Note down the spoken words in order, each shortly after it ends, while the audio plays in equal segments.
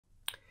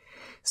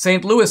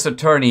St. Louis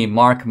attorney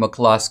Mark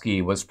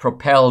McCloskey was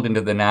propelled into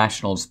the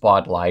national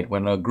spotlight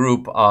when a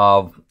group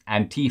of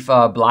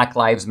Antifa, Black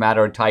Lives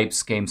Matter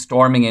types came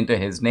storming into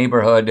his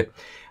neighborhood.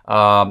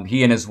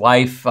 He and his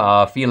wife,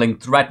 feeling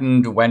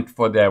threatened, went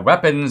for their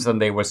weapons,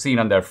 and they were seen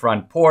on their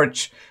front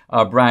porch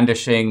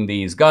brandishing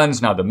these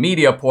guns. Now, the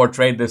media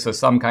portrayed this as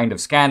some kind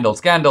of scandal.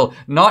 Scandal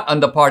not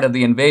on the part of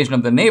the invasion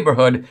of the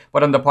neighborhood,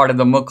 but on the part of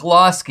the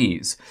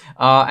McCloskeys.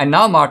 And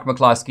now Mark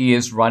McCloskey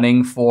is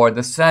running for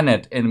the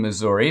Senate in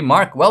Missouri.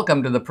 Mark,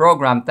 welcome to the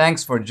program.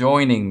 Thanks for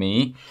joining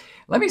me.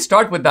 Let me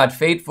start with that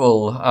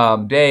fateful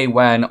day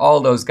when all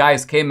those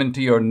guys came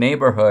into your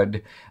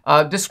neighborhood.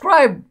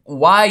 Describe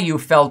why you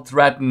felt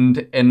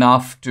threatened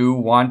enough to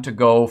want to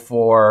go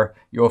for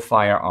your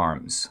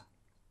firearms.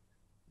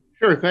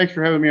 Sure. Thanks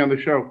for having me on the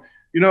show.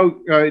 You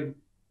know,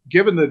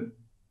 given the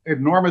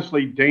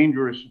enormously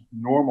dangerous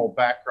normal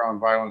background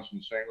violence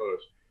in St.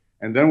 Louis,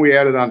 and then we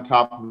added on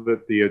top of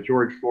it the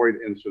George Floyd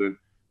incident,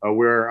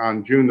 where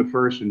on June the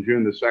 1st and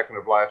June the 2nd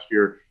of last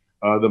year,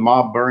 the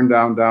mob burned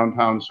down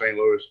downtown St.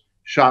 Louis,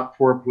 shot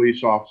 4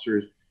 police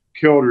officers,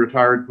 killed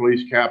retired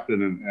police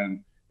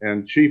captain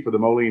and chief of the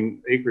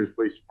Moline Acres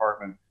Police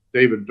Department,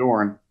 David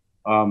Dorn.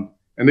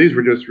 And these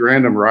were just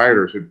random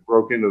rioters who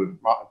broke into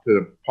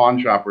the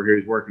pawn shop where he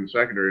was working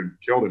secondary and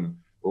killed him and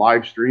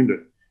live streamed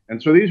it.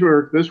 And so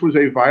this was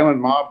a violent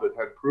mob that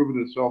had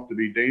proven itself to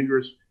be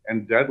dangerous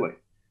and deadly.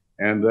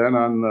 And then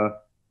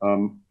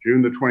on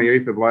June the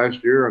 28th of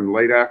last year, in the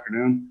late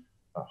afternoon,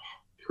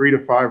 300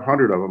 to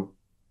 500 of them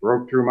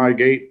broke through my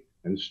gate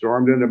and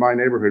stormed into my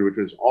neighborhood, which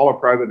is all a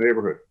private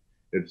neighborhood.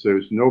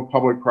 There's no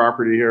public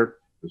property here.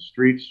 The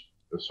streets,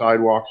 the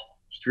sidewalks,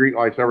 street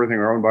lights, everything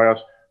are owned by us.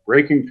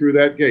 Breaking through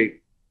that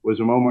gate was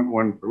a moment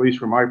when, at least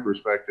from my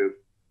perspective,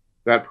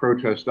 that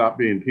protest stopped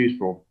being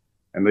peaceful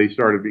and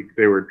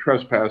they were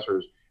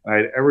trespassers. And I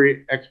had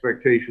every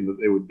expectation that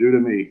they would do to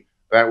me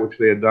that which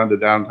they had done to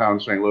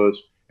downtown St. Louis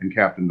and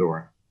Captain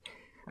Doran.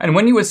 And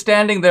when you were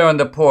standing there on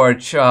the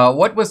porch,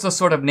 what was the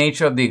sort of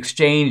nature of the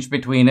exchange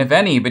between, if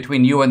any,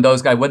 between you and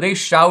those guys? Were they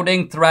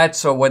shouting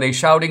threats or were they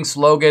shouting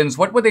slogans?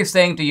 What were they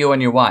saying to you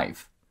and your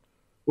wife?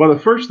 Well, the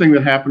first thing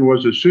that happened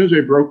was as soon as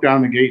they broke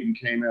down the gate and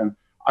came in,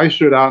 I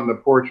stood out on the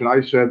porch and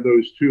I said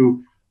those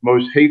 2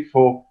 most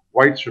hateful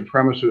white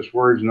supremacist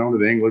words known to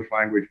the English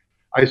language.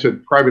 I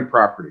said private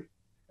property.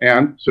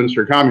 And since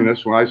they're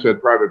communists, when I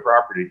said private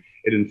property,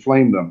 it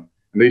inflamed them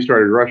and they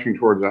started rushing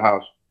towards the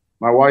house.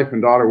 My wife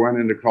and daughter went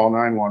in to call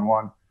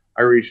 911.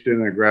 I reached in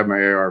and grabbed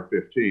my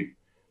AR-15.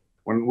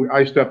 When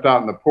I stepped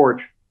out on the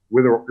porch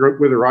with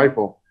a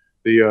rifle,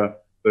 the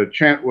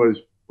chant was,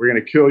 "We're going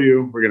to kill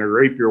you. We're going to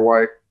rape your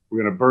wife. We're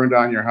going to burn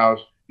down your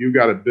house. You've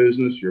got a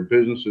business. Your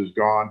business is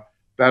gone.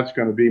 That's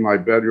going to be my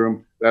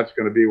bedroom. That's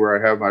going to be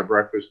where I have my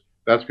breakfast.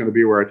 That's going to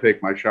be where I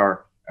take my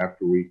shower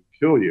after we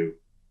kill you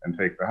and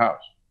take the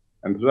house."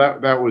 And so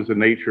that was the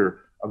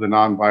nature of the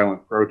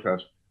nonviolent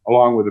protest,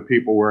 along with the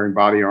people wearing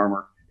body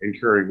armor and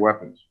carrying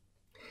weapons.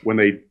 When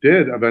they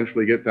did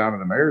eventually get down to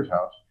the mayor's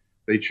house,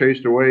 they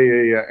chased away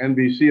a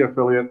NBC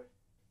affiliate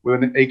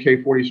with an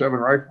AK-47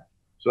 rifle.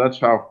 So that's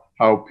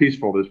how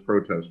peaceful this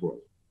protest was.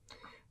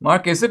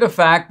 Mark, is it a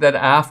fact that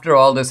after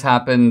all this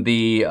happened,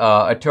 the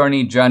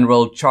Attorney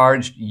General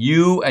charged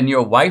you and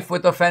your wife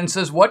with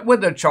offenses? What were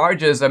the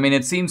charges? I mean,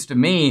 it seems to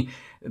me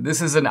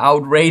this is an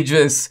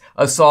outrageous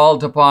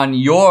assault upon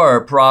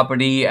your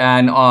property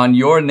and on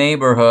your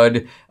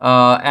neighborhood.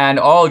 And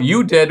all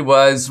you did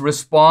was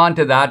respond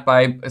to that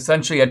by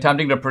essentially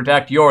attempting to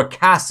protect your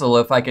castle,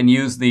 if I can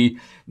use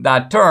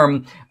that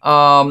term.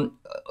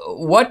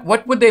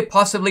 What would they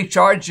possibly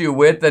charge you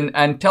with?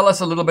 And tell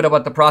us a little bit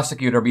about the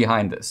prosecutor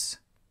behind this.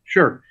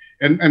 Sure.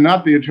 And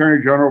not the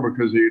Attorney General,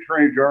 because the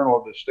Attorney General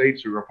of the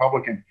state's a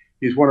Republican.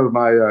 He's one of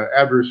my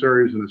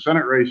adversaries in the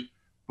Senate race.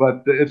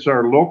 But it's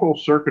our local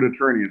circuit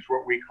attorney. It's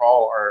what we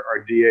call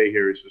our DA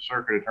here. It's the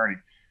circuit attorney.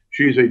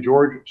 She's a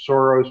George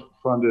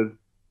Soros-funded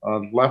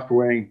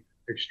left-wing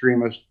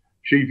extremist.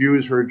 She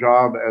views her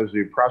job as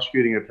the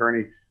prosecuting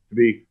attorney to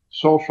be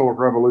social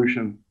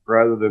revolution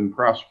rather than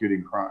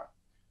prosecuting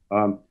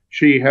crime.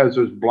 She has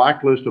this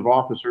blacklist of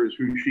officers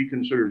who she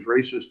considers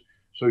racist,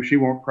 so she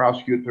won't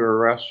prosecute their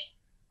arrests.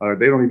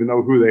 They don't even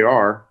know who they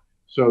are.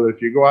 So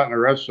if you go out and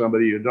arrest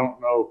somebody, you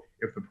don't know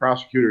if the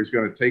prosecutor is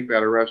going to take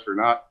that arrest or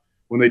not.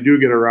 When they do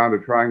get around to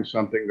trying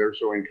something, they're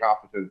so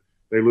incompetent,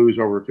 they lose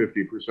over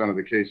 50% of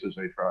the cases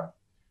they try.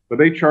 But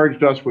they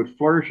charged us with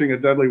flourishing a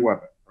deadly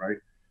weapon, right?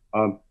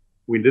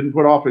 We didn't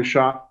put off a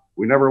shot.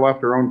 We never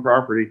left our own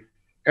property.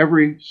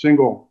 Every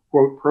single,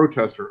 quote,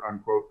 protester,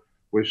 unquote,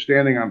 was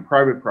standing on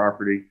private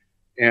property,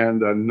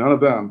 and nine of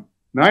them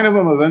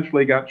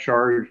eventually got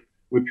charged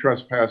with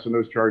trespass, and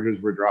those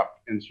charges were dropped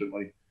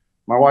instantly.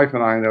 My wife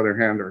and I, on the other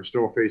hand, are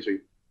still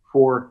facing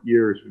 4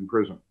 years in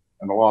prison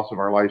and the loss of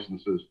our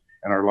licenses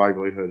and our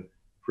livelihood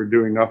for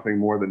doing nothing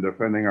more than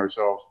defending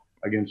ourselves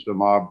against a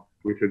mob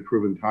which had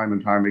proven time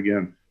and time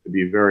again to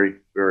be very,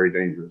 very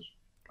dangerous.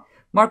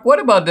 Mark, what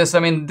about this? I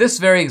mean, this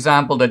very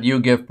example that you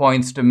give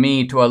points to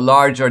me to a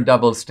larger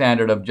double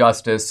standard of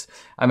justice.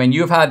 I mean,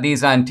 you've had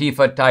these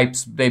Antifa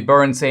types. They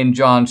burned St.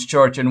 John's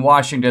Church in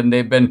Washington.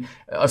 They've been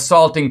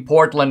assaulting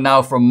Portland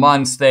now for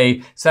months.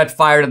 They set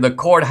fire to the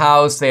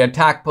courthouse. They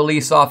attack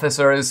police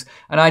officers.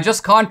 And I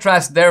just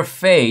contrast their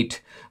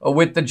fate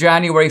with the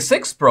January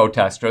 6th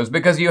protesters,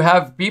 because you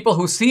have people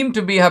who seem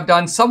to have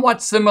done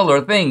somewhat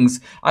similar things.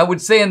 I would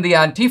say in the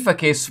Antifa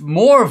case,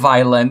 more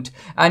violent,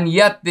 and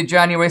yet the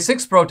January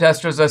 6th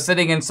protesters are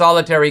sitting in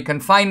solitary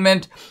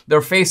confinement.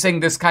 They're facing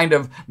this kind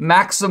of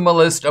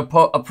maximalist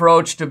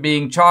approach to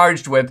being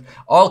charged with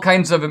all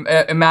kinds of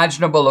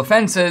imaginable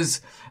offenses.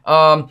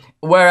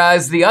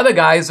 Whereas the other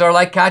guys are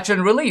like catch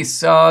and release.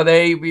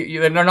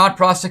 They're not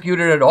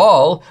prosecuted at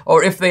all,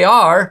 or if they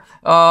are,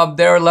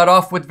 they're let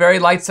off with very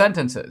light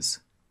sentences.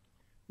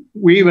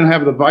 We even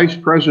have the Vice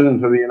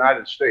President of the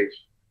United States,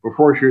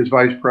 before she was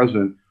Vice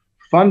President,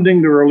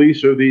 funding the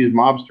release of these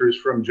mobsters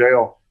from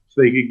jail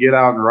so they could get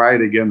out and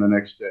riot again the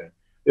next day.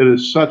 It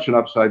is such an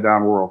upside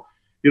down world.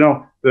 You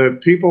know, the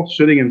people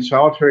sitting in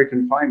solitary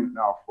confinement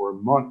now for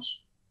months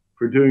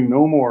for doing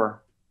no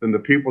more than the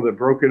people that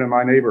broke into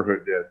my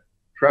neighborhood did,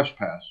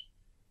 trespass.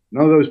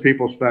 None of the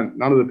people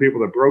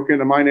that broke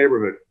into my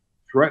neighborhood,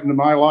 threatened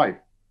my life,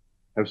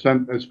 have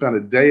spent a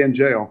day in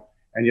jail.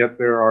 And yet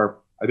there are,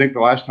 I think the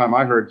last time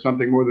I heard,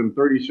 something more than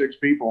 36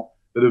 people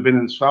that have been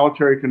in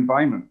solitary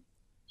confinement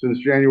since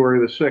January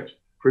the 6th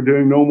for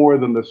doing no more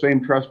than the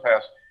same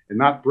trespass and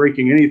not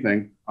breaking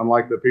anything,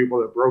 unlike the people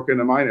that broke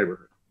into my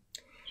neighborhood.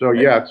 So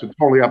yeah, it's a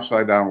totally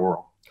upside down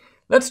world.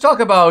 Let's talk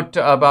about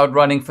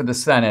running for the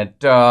Senate.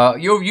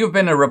 You've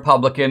been a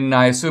Republican.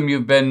 I assume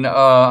you've been,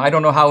 I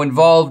don't know how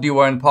involved you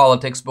were in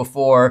politics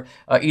before,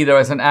 either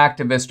as an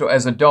activist or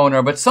as a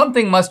donor, but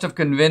something must have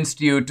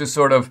convinced you to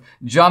sort of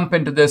jump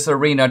into this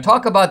arena.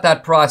 Talk about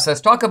that process.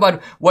 Talk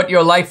about what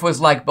your life was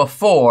like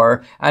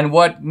before and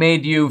what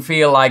made you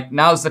feel like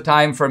now's the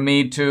time for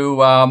me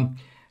to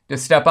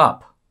step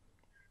up.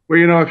 Well,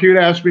 you know, if you'd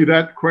asked me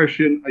that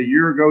question a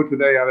year ago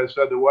today, I'd have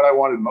said that what I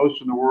wanted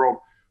most in the world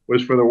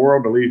was for the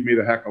world to leave me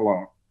the heck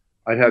alone.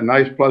 I had a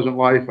nice, pleasant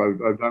life.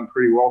 I've done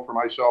pretty well for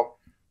myself.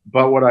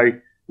 But what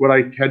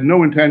I had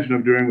no intention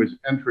of doing was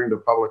entering the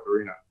public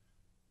arena.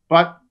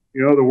 But,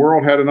 you know, the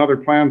world had another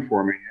plan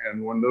for me.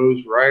 And when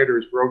those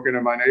rioters broke into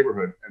my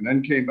neighborhood and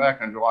then came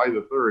back on July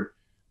the 3rd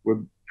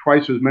with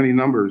twice as many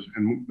numbers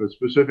and the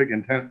specific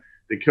intent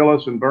to kill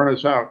us and burn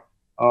us out,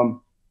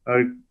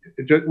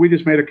 we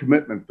just made a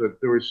commitment that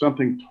there was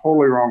something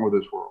totally wrong with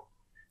this world,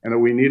 and that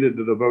we needed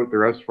to devote the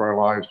rest of our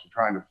lives to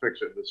trying to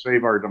fix it, to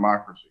save our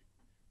democracy.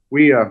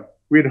 We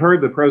had heard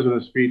the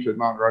president's speech at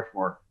Mount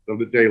Rushmore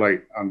the day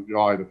late on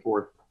July the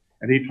 4th,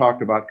 and he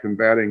talked about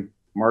combating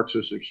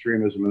Marxist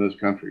extremism in this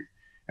country.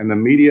 And the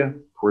media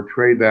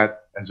portrayed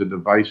that as a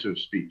divisive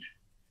speech.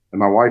 And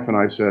my wife and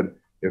I said,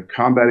 if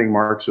combating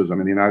Marxism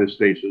in the United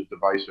States is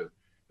divisive,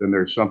 then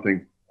there's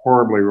something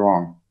horribly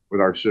wrong with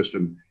our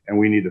system, and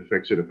we need to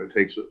fix it if it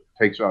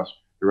takes us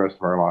the rest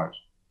of our lives.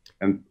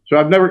 And so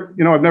I've never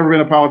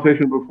been a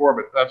politician before,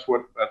 but that's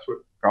what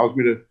caused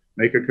me to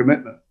make a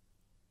commitment.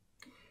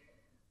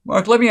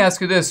 Mark, let me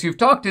ask you this. You've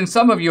talked in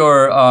some of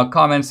your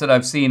comments that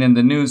I've seen in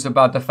the news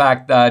about the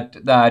fact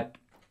that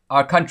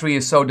our country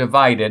is so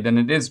divided, and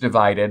it is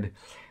divided.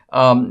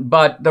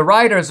 But the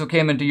rioters who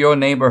came into your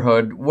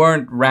neighborhood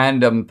weren't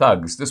random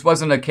thugs. This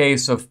wasn't a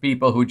case of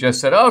people who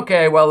just said,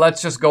 okay, well,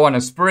 let's just go on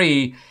a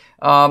spree.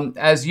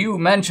 As you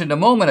mentioned a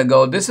moment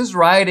ago, this is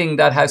rioting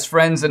that has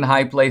friends in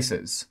high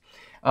places.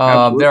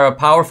 There are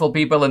powerful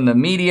people in the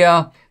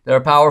media. There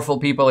are powerful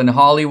people in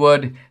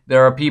Hollywood.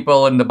 There are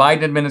people in the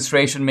Biden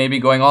administration, maybe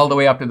going all the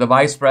way up to the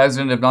vice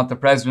president, if not the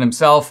president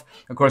himself.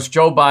 Of course,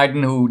 Joe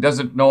Biden, who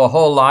doesn't know a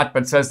whole lot,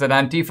 but says that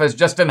Antifa is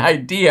just an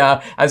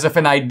idea, as if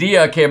an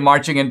idea came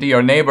marching into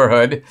your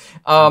neighborhood.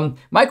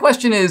 My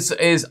question is,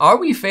 are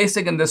we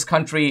facing in this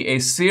country a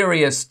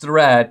serious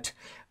threat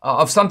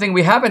of something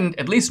we haven't,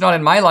 at least not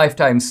in my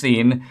lifetime,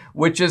 seen,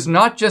 which is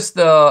not just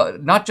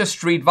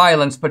street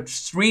violence, but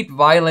street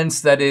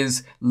violence that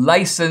is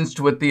licensed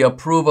with the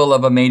approval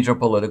of a major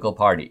political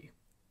party?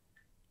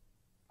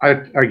 I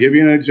give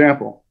you an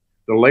example.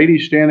 The lady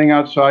standing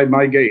outside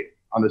my gate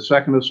on the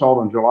second assault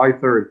on July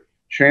 3rd,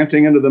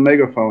 chanting into the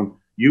megaphone,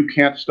 "You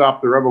can't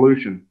stop the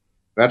revolution."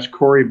 That's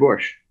Cori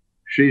Bush.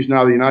 She's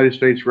now the United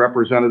States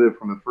representative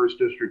from the 1st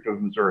District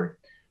of Missouri.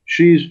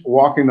 She's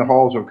walking the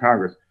halls of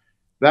Congress.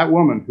 That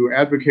woman who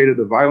advocated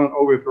the violent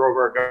overthrow of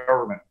our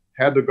government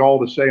had the gall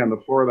to say on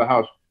the floor of the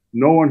House,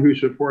 no one who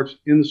supports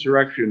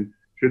insurrection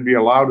should be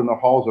allowed in the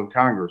halls of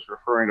Congress,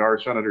 referring to our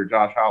Senator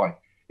Josh Hawley.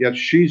 Yet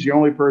she's the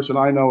only person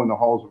I know in the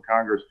halls of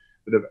Congress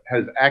that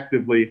has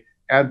actively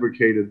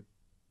advocated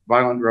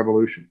violent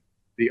revolution.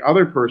 The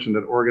other person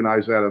that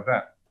organized that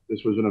event,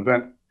 this was an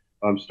event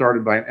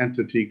started by an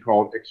entity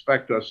called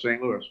Expect Us St.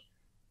 Louis.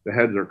 The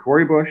heads are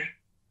Cori Bush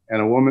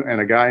and a woman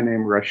and a guy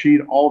named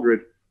Rashid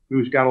Aldred,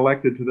 who's got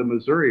elected to the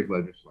Missouri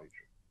legislature.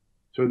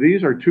 So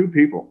these are two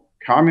people,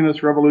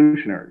 communist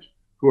revolutionaries,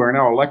 who are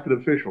now elected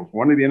officials,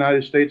 one to the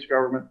United States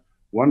government,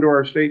 one to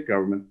our state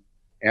government,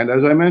 And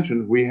as I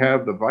mentioned, we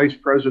have the Vice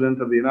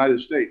President of the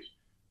United States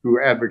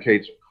who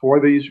advocates for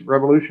these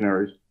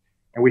revolutionaries.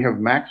 And we have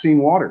Maxine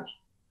Waters,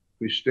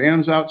 who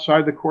stands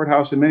outside the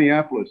courthouse in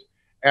Minneapolis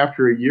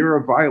after a year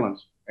of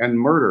violence and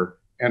murder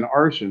and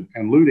arson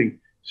and looting,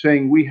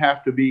 saying we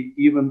have to be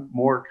even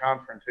more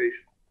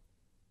confrontational.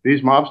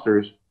 These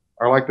mobsters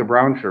are like the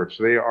brown shirts.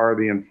 They are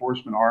the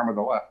enforcement arm of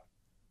the left.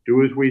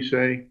 Do as we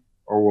say,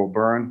 or we'll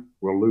burn,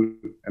 we'll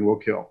loot, and we'll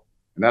kill.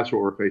 And that's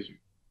what we're facing.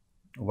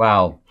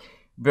 Wow.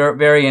 Very,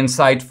 very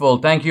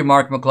insightful. Thank you,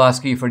 Mark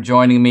McCloskey, for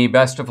joining me.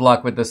 Best of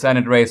luck with the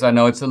Senate race. I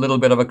know it's a little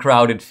bit of a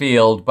crowded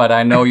field, but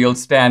I know you'll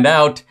stand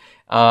out,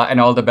 and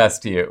all the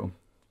best to you.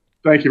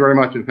 Thank you very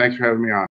much, and thanks for having me on.